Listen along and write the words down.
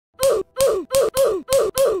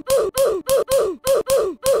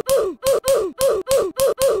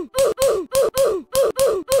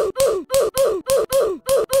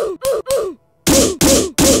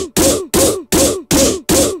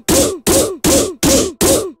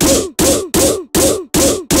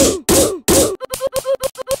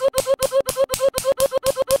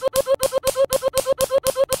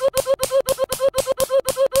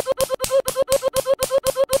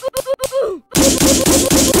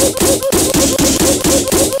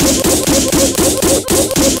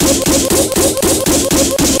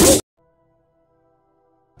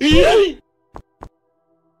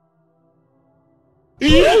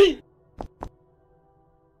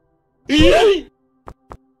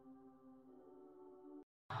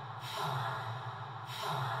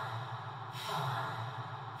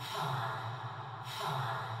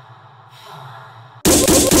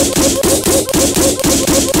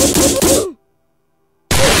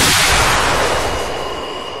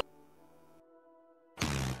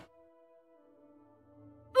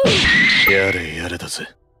やれやれだぜ。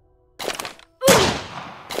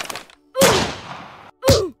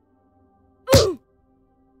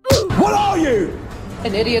What are you?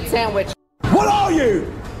 An idiot sandwich. What are you?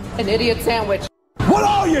 An idiot sandwich. What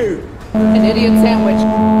are you? An idiot sandwich.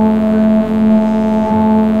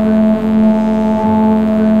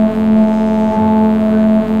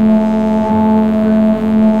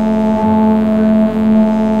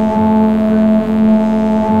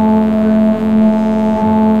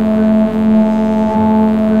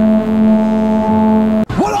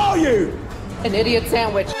 What are you? An idiot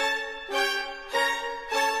sandwich.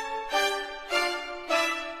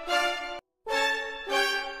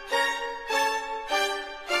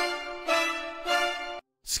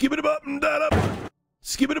 Skip it up and that up.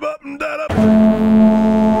 Skip it up and that up.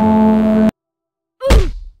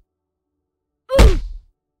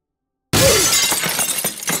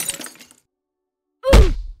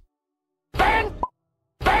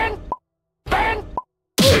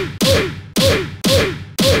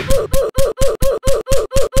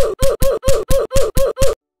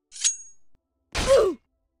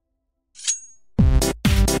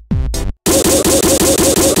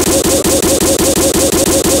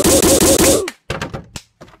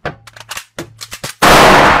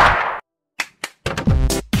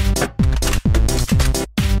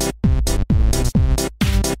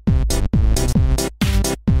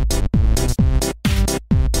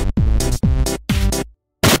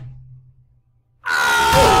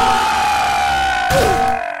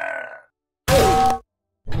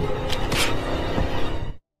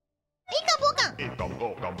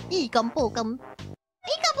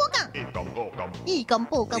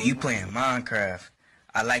 Oh, you playing Minecraft?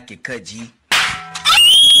 I like your cut, G.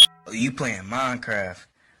 Oh, you playing Minecraft?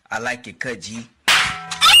 I like your cut, G.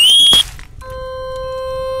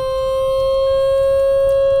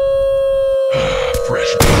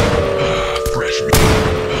 Fresh. Fresh.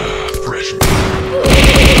 Fresh.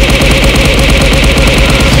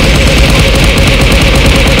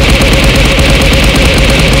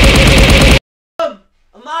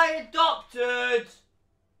 Am I adopted?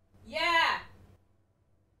 Yeah.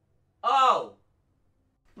 Oh.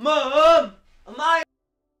 Mum, am I...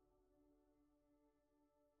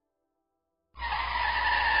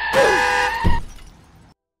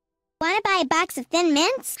 Want to buy a box of Thin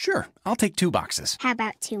Mints? Sure, I'll take 2 boxes. How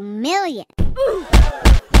about 2 million? Want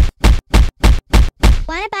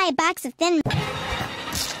to buy a box of Thin...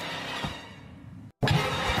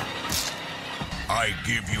 I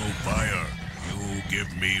give you fire. You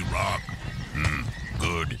give me rock.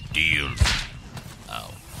 Good deal.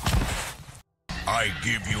 Ow. I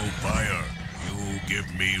give you fire. You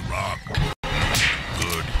give me rock.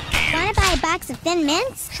 Good deal. Want to buy a box of Thin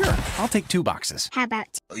Mints? Sure, I'll take 2 boxes. How about...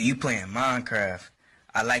 Oh, you playing Minecraft?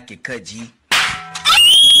 I like your cut, G.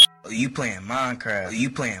 Oh, you playing Minecraft? Oh, you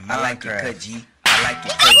playing Minecraft? I like your cut, G. I like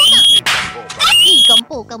your cut, G. 一根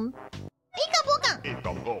不根，一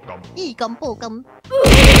根不根，一根不根。